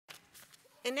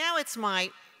And now it's my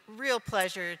real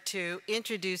pleasure to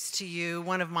introduce to you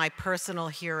one of my personal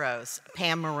heroes,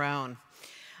 Pam Marrone.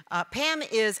 Pam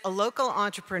is a local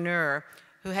entrepreneur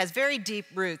who has very deep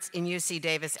roots in UC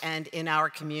Davis and in our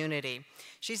community.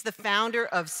 She's the founder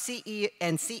of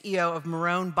and CEO of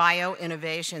Marrone Bio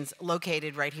Innovations,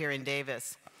 located right here in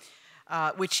Davis,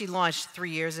 which she launched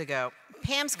 3 years ago.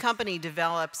 Pam's company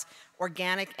develops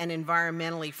organic and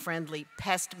environmentally friendly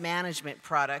pest management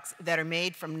products that are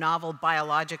made from novel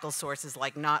biological sources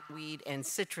like knotweed and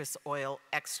citrus oil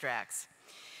extracts.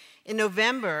 In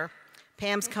November,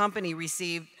 Pam's company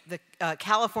received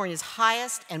California's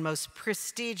highest and most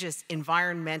prestigious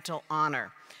environmental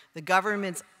honor, the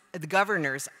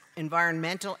Governor's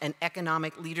Environmental and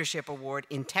Economic Leadership Award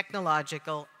in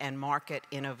Technological and Market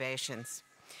Innovations.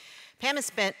 Pam has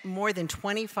spent more than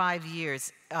 25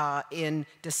 years in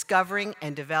discovering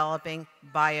and developing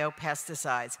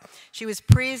biopesticides. She was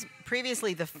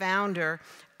previously the founder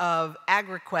of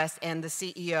AgriQuest and the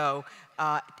CEO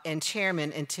and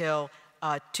chairman until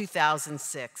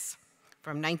 2006,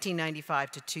 from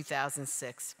 1995 to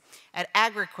 2006. At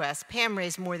AgriQuest, Pam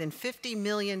raised more than $50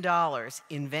 million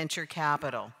in venture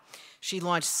capital. She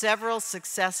launched several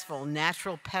successful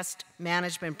natural pest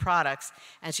management products,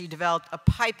 and she developed a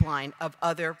pipeline of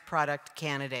other product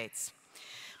candidates.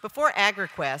 Before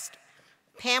AgriQuest,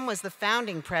 Pam was the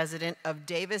founding president of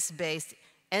Davis-based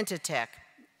Entitech,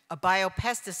 a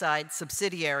biopesticide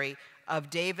subsidiary of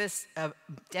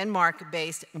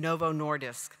Denmark-based Novo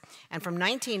Nordisk. And from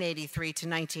 1983 to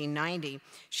 1990,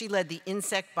 she led the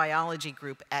insect biology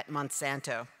group at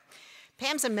Monsanto.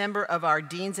 Pam's a member of our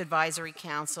Dean's Advisory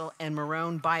Council, and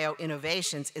Marrone Bio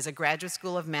Innovations is a Graduate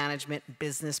School of Management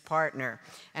business partner.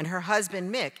 And her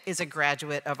husband, Mick, is a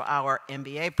graduate of our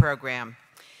MBA program.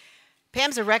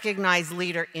 Pam's a recognized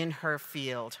leader in her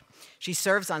field. She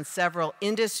serves on several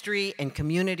industry and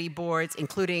community boards,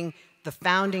 including the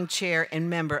founding chair and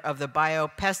member of the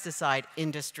Biopesticide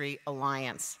Industry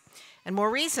Alliance. And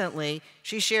more recently,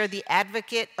 she shared the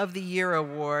Advocate of the Year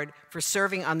Award for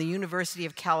serving on the University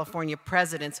of California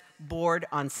President's Board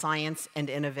on Science and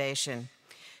Innovation.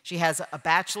 She has a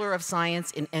Bachelor of Science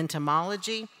in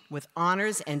Entomology with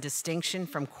honors and distinction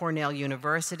from Cornell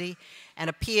University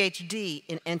and a PhD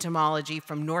in Entomology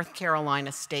from North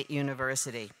Carolina State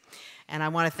University. And I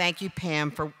want to thank you,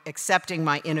 Pam, for accepting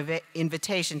my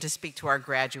invitation to speak to our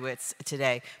graduates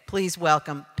today. Please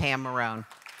welcome Pam Marrone.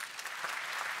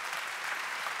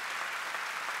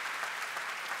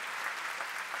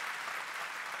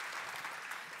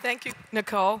 Thank you,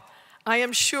 Nicole. I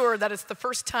am sure that it's the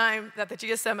first time that the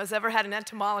GSM has ever had an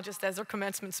entomologist as their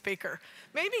commencement speaker.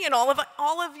 Maybe in all of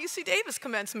UC Davis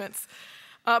commencements.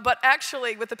 But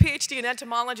actually, with a PhD in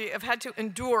entomology, I've had to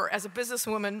endure as a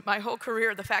businesswoman my whole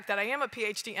career the fact that I am a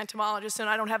PhD entomologist and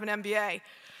I don't have an MBA.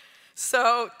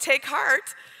 So take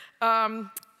heart.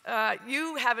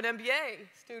 You have an MBA,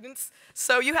 students,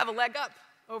 so you have a leg up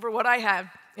over what I have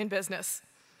in business.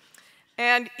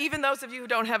 And even those of you who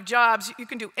don't have jobs, you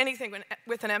can do anything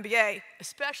with an MBA,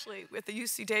 especially with the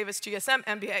UC Davis GSM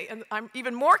MBA. And I'm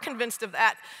even more convinced of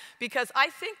that because I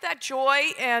think that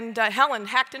Joy and Helen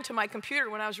hacked into my computer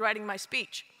when I was writing my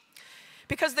speech.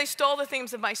 Because they stole the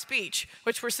themes of my speech,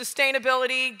 which were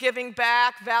sustainability, giving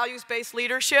back, values-based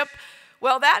leadership.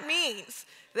 Well, that means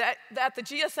that the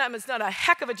GSM has done a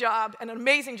heck of a job, an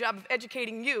amazing job of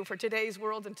educating you for today's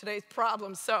world and today's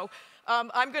problems. So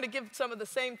I'm going to give some of the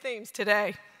same themes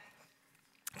today.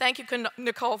 Thank you,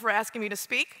 Nicole, for asking me to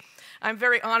speak. I'm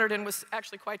very honored and was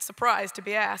actually quite surprised to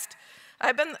be asked.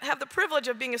 I have the privilege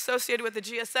of being associated with the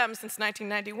GSM since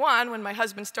 1991 when my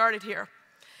husband started here.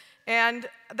 And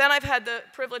then I've had the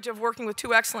privilege of working with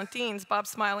two excellent deans, Bob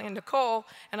Smiley and Nicole,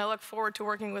 and I look forward to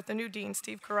working with the new dean,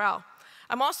 Steve Corral.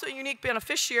 I'm also a unique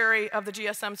beneficiary of the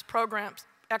GSM's programs,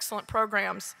 excellent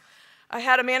programs. I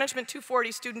had a Management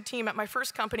 240 student team at my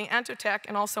first company, Entitech,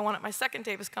 and also one at my second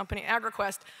Davis company,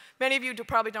 AgriQuest. Many of you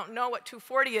probably don't know what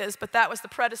 240 is, but that was the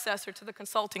predecessor to the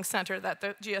consulting center that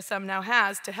the GSM now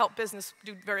has to help business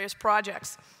do various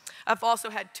projects. I've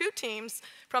also had two teams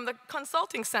from the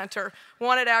consulting center,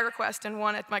 one at AgriQuest and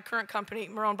one at my current company,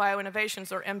 Marrone Bio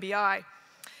Innovations, or MBI.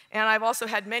 And I've also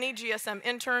had many GSM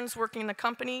interns working in the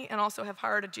company and also have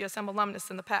hired a GSM alumnus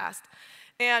in the past.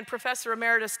 And Professor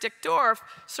Emeritus Dick Dorff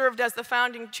served as the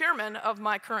founding chairman of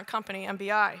my current company,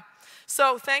 MBI.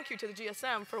 So thank you to the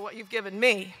GSM for what you've given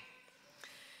me.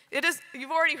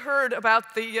 You've already heard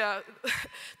about the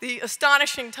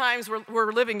astonishing times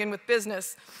we're living in with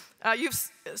business.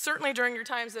 Certainly during your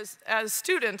times as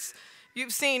students,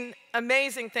 you've seen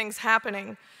amazing things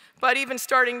happening. But even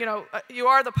starting, you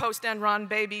are the post-Enron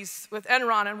babies with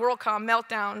Enron and WorldCom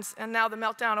meltdowns, and now the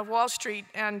meltdown of Wall Street.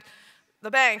 And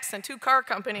the banks, and 2 car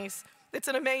companies. It's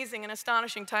an amazing and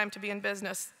astonishing time to be in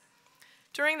business.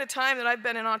 During the time that I've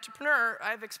been an entrepreneur,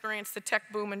 I've experienced the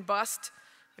tech boom and bust,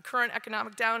 the current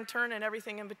economic downturn, and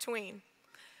everything in between.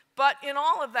 But in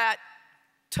all of that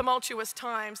tumultuous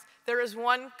times, there is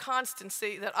one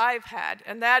constancy that I've had,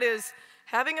 and that is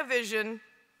having a vision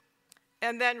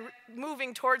and then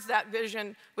moving towards that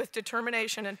vision with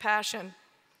determination and passion.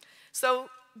 So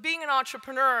being an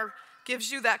entrepreneur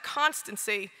gives you that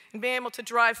constancy and being able to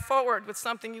drive forward with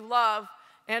something you love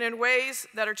and in ways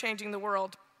that are changing the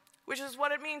world, which is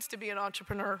what it means to be an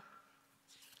entrepreneur.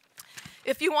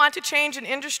 If you want to change an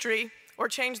industry or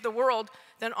change the world,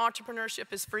 then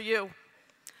entrepreneurship is for you.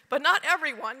 But not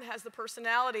everyone has the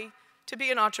personality to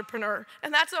be an entrepreneur,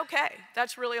 and that's okay.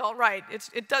 That's really all right.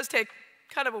 It does take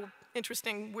kind of an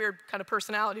interesting, weird kind of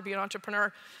personality to be an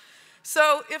entrepreneur.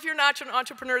 So if you're not an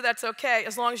entrepreneur, that's okay,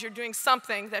 as long as you're doing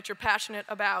something that you're passionate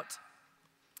about.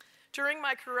 During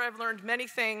my career, I've learned many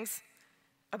things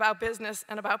about business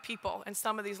and about people, and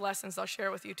some of these lessons I'll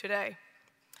share with you today.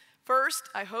 First,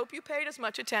 I hope you paid as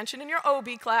much attention in your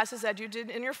OB classes as you did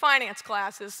in your finance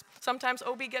classes. Sometimes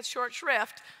OB gets short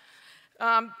shrift,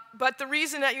 but the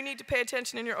reason that you need to pay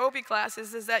attention in your OB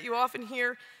classes is that you often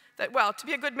hear that, well, to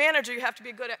be a good manager, you have to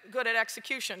be good at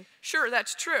execution. Sure,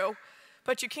 that's true,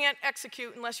 but you can't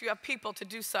execute unless you have people to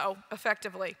do so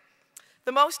effectively.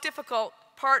 The most difficult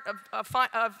part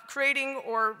of creating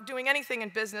or doing anything in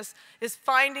business is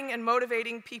finding and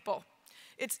motivating people.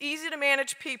 It's easy to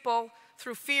manage people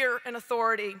through fear and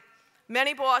authority.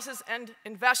 Many bosses and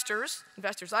investors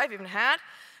I've even had,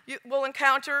 you'll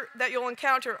encounter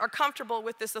are comfortable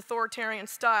with this authoritarian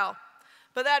style.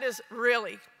 But that is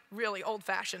really, really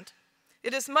old-fashioned.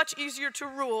 It is much easier to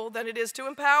rule than it is to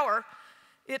empower.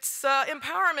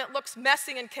 Empowerment looks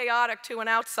messy and chaotic to an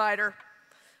outsider,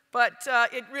 but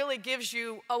it really gives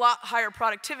you a lot higher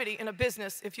productivity in a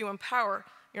business if you empower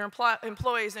your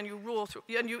employees and you rule through,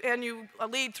 and you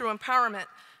lead through empowerment,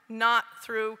 not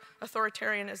through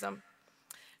authoritarianism.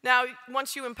 Now,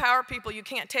 once you empower people, you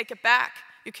can't take it back.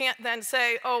 You can't then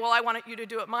say, oh, well, I want you to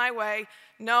do it my way.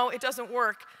 No, it doesn't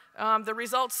work. The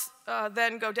results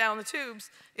then go down the tubes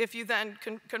if you then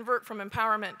convert from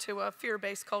empowerment to a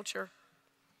fear-based culture.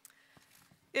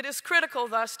 It is critical,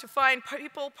 thus, to find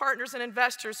people, partners, and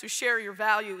investors who share your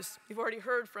values. You've already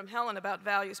heard from Helen about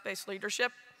values-based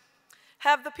leadership.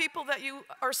 Have the people that you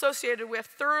are associated with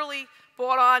thoroughly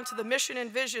bought on to the mission and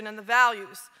vision and the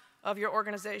values of your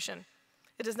organization.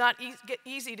 It is not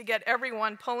easy to get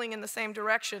everyone pulling in the same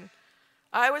direction.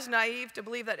 I was naive to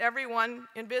believe that everyone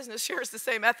in business shares the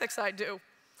same ethics I do.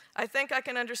 I think I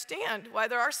can understand why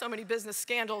there are so many business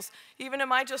scandals. Even in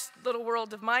my just little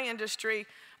world of my industry,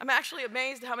 I'm actually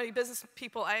amazed at how many business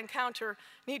people I encounter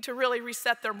need to really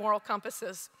reset their moral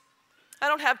compasses. I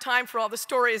don't have time for all the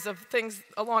stories of things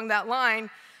along that line,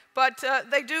 but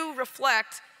they do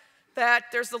reflect that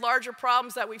there's the larger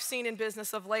problems that we've seen in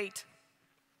business of late.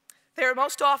 They are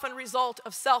most often a result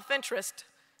of self-interest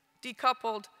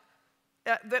decoupled,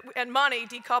 and money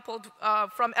decoupled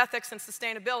from ethics and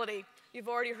sustainability. You've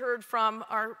already heard from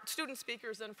our student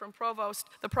speakers and from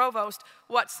the provost,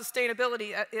 what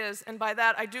sustainability is, and by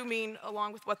that I do mean,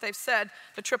 along with what they've said,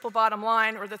 the triple bottom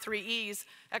line, or the 3 E's,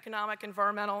 economic,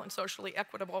 environmental, and socially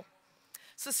equitable.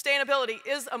 Sustainability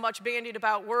is a much bandied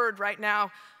about word right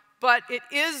now, but it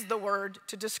is the word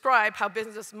to describe how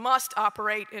business must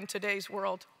operate in today's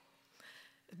world.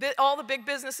 All the big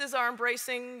businesses are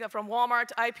embracing, from Walmart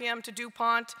to IBM to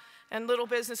DuPont, and little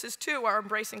businesses too are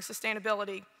embracing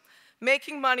sustainability.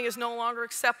 Making money is no longer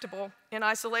acceptable in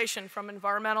isolation from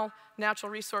environmental,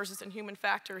 natural resources, and human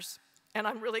factors. And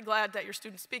I'm really glad that your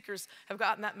student speakers have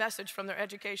gotten that message from their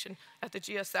education at the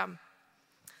GSM.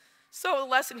 So the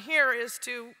lesson here is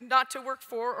not to work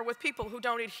for or with people who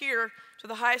don't adhere to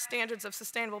the highest standards of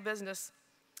sustainable business.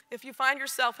 If you find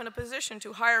yourself in a position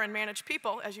to hire and manage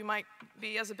people, as you might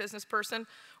be as a business person,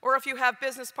 or if you have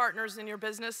business partners in your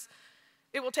business,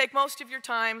 it will take most of your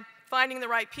time finding the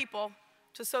right people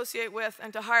to associate with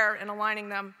and to hire and aligning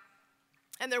them.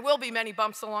 And there will be many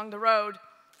bumps along the road,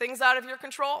 things out of your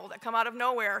control that come out of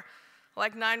nowhere,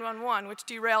 like 911, which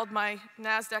derailed my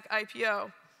NASDAQ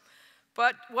IPO.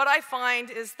 But what I find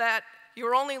is that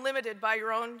you're only limited by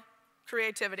your own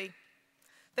creativity.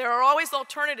 There are always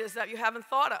alternatives that you haven't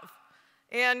thought of.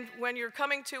 And when you're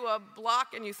coming to a block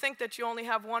and you think that you only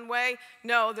have one way,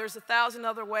 no, there's 1,000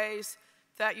 other ways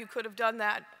that you could have done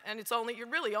that, and you're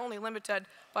really only limited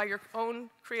by your own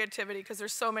creativity because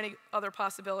there's so many other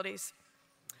possibilities.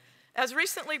 As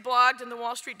recently blogged in the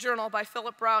Wall Street Journal by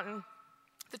Philip Broughton,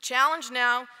 the challenge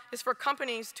now is for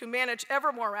companies to manage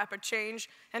ever more rapid change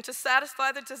and to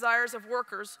satisfy the desires of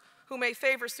workers who may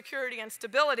favor security and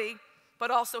stability,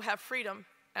 but also have freedom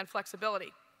and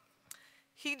flexibility.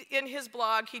 In his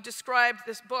blog, he described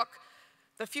this book,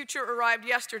 The Future Arrived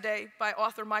Yesterday, by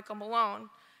author Michael Marrone,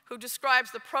 who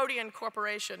describes the Protean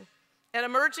Corporation, an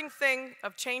emerging thing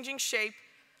of changing shape,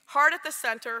 hard at the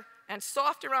center and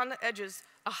soft around the edges,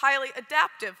 a highly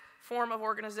adaptive form of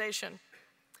organization.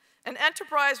 An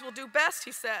enterprise will do best,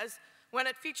 he says, when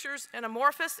it features an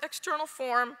amorphous external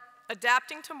form,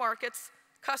 adapting to markets,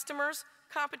 customers,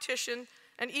 competition,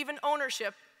 and even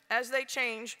ownership as they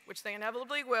change, which they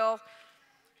inevitably will.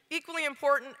 Equally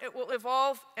important, it will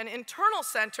evolve an internal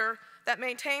center that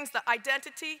maintains the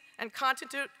identity and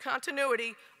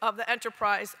continuity of the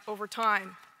enterprise over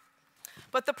time.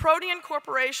 But the Protean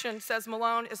Corporation, says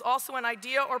Marrone, is also an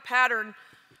idea or pattern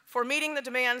for meeting the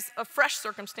demands of fresh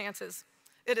circumstances.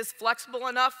 It is flexible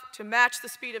enough to match the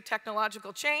speed of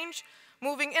technological change,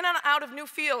 moving in and out of new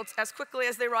fields as quickly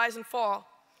as they rise and fall.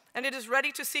 And it is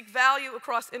ready to seek value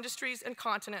across industries and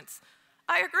continents.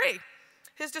 I agree.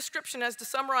 His description, as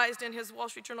summarized in his Wall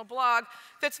Street Journal blog,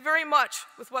 fits very much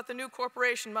with what the new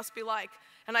corporation must be like.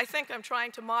 And I think I'm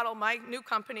trying to model my new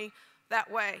company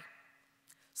that way.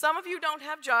 Some of you don't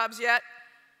have jobs yet.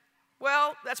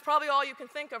 Well, that's probably all you can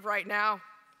think of right now.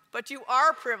 But you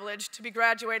are privileged to be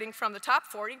graduating from the top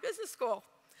 40 business school.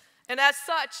 And as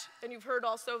such, and you've heard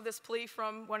also this plea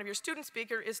from one of your student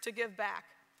speakers, is to give back.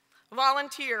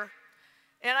 Volunteer.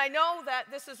 And I know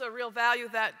that this is a real value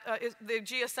that the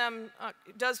GSM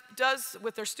does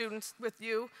with their students, with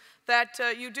you, that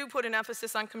you do put an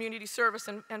emphasis on community service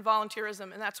and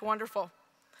volunteerism, and that's wonderful.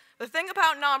 The thing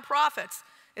about nonprofits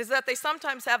is that they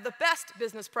sometimes have the best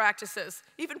business practices,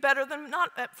 even better than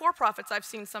for-profits I've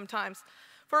seen sometimes.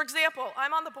 For example,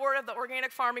 I'm on the board of the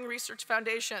Organic Farming Research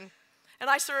Foundation, and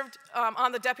I served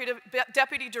on the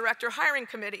Deputy Director Hiring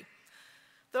Committee.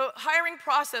 The hiring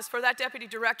process for that deputy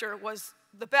director was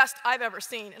the best I've ever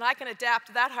seen, and I can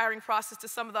adapt that hiring process to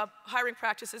some of the hiring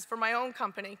practices for my own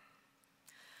company.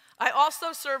 I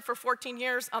also served for 14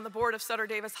 years on the board of Sutter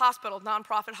Davis Hospital,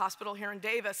 nonprofit hospital here in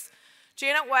Davis.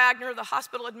 Janet Wagner, the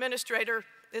hospital administrator,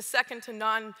 is second to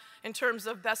none in terms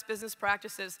of best business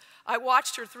practices. I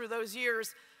watched her through those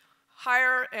years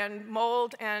hire and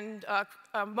mold and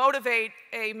motivate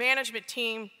a management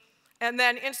team and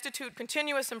then institute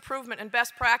continuous improvement and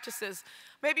best practices.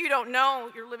 Maybe you don't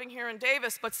know, you're living here in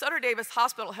Davis, but Sutter Davis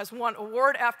Hospital has won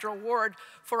award after award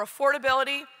for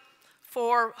affordability,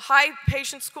 for high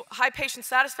patient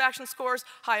satisfaction scores,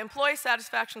 high employee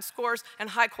satisfaction scores, and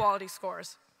high quality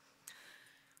scores.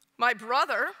 My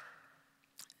brother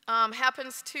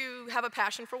happens to have a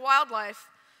passion for wildlife,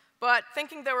 but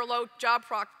thinking there were low job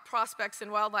prospects in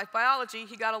wildlife biology,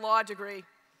 he got a law degree.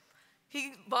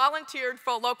 He volunteered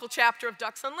for a local chapter of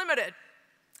Ducks Unlimited.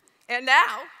 And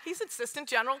now he's Assistant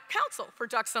General Counsel for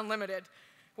Ducks Unlimited,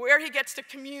 where he gets to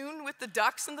commune with the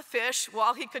ducks and the fish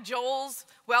while he cajoles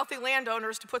wealthy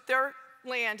landowners to put their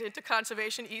land into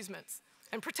conservation easements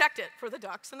and protect it for the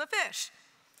ducks and the fish.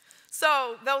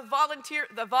 So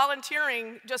the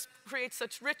volunteering just creates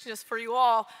such richness for you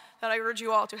all that I urge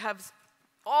you all to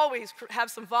always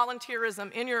have some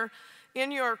volunteerism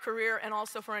in your career and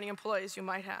also for any employees you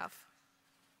might have.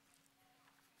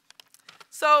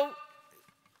 So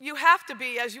you have to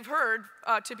be, as you've heard,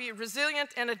 to be resilient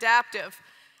and adaptive.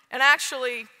 And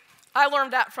actually, I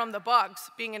learned that from the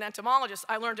bugs. Being an entomologist,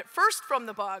 I learned it first from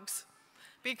the bugs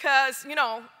because, you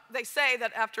know, they say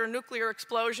that after a nuclear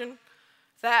explosion,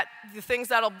 that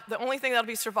the only thing that'll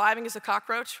be surviving is a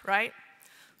cockroach, right?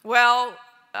 Well,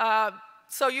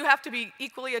 so you have to be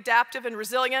equally adaptive and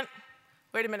resilient.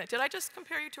 Wait a minute, did I just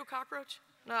compare you to a cockroach?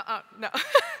 No.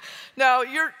 No,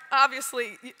 you're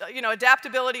obviously, you know,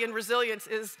 adaptability and resilience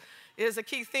is a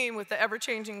key theme with the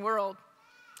ever-changing world.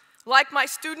 Like my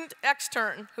student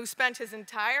extern who spent his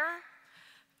entire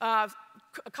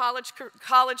college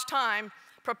time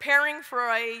preparing for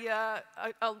a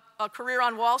career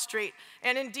on Wall Street.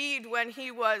 And indeed, when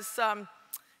he was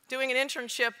doing an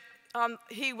internship,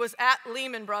 he was at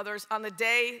Lehman Brothers on the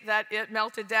day that it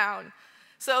melted down.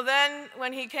 So then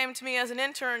when he came to me as an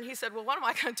intern, he said, well, what am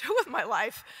I going to do with my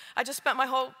life? I just spent my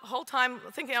whole time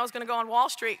thinking I was going to go on Wall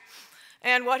Street.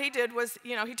 And what he did was,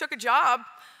 you know, he took a job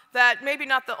that maybe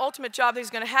not the ultimate job that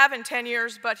he's going to have in 10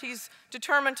 years, but he's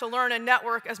determined to learn and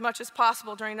network as much as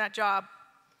possible during that job.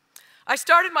 I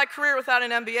started my career without an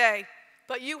MBA,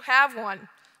 but you have one,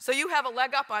 so you have a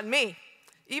leg up on me.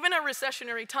 Even in a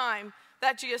recessionary time,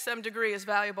 that GSM degree is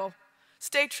valuable.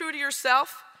 Stay true to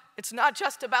yourself. It's not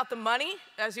just about the money,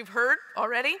 as you've heard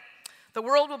already. The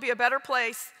world will be a better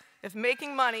place if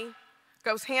making money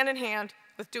goes hand in hand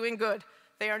with doing good.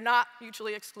 They are not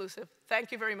mutually exclusive.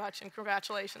 Thank you very much, and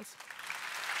congratulations.